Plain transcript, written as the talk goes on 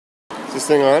Is this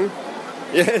thing on?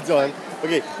 Yeah, it's on.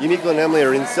 Okay, Yumiko and Emily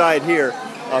are inside here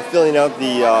filling out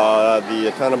the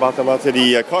Tanabata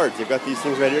the cards. They've got these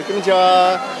things right here.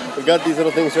 Konnichiwa! We've got these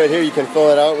little things right here. You can fill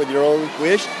it out with your own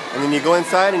wish, and then you go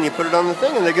inside and you put it on the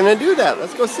thing, and they're going to do that.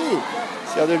 Let's go see.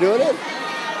 See how they're doing it?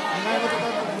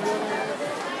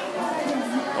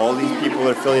 All these people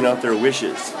are filling out their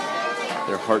wishes,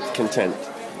 their heart's content.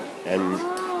 And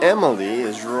Emily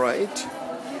is right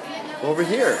over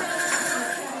here.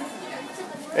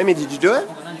 Emmy, did you do it?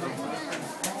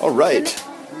 All right.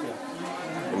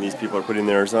 And these people are putting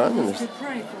theirs on. And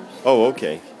oh,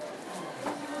 okay.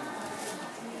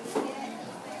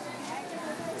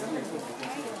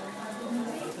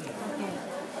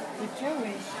 Put your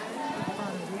wish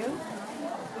on you.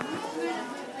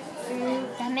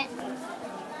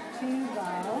 Two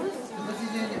vows.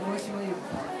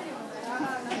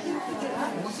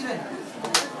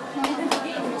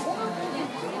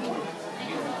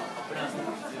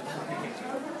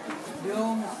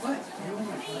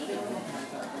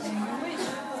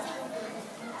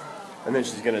 And then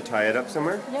she's going to tie it up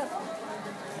somewhere? Yep.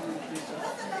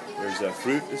 There's a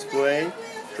fruit display,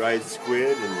 dried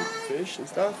squid and fish and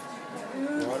stuff.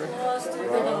 Water.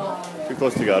 Too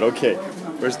close to God. Okay.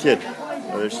 Where's Kid?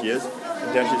 Oh, there she is.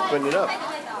 And now she's putting it up.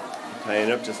 Tying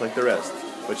it up just like the rest.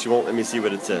 But she won't let me see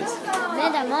what it says.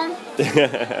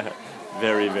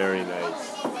 Very, very nice.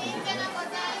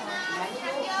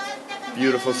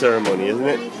 Beautiful ceremony, isn't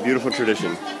it? Beautiful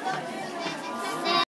tradition.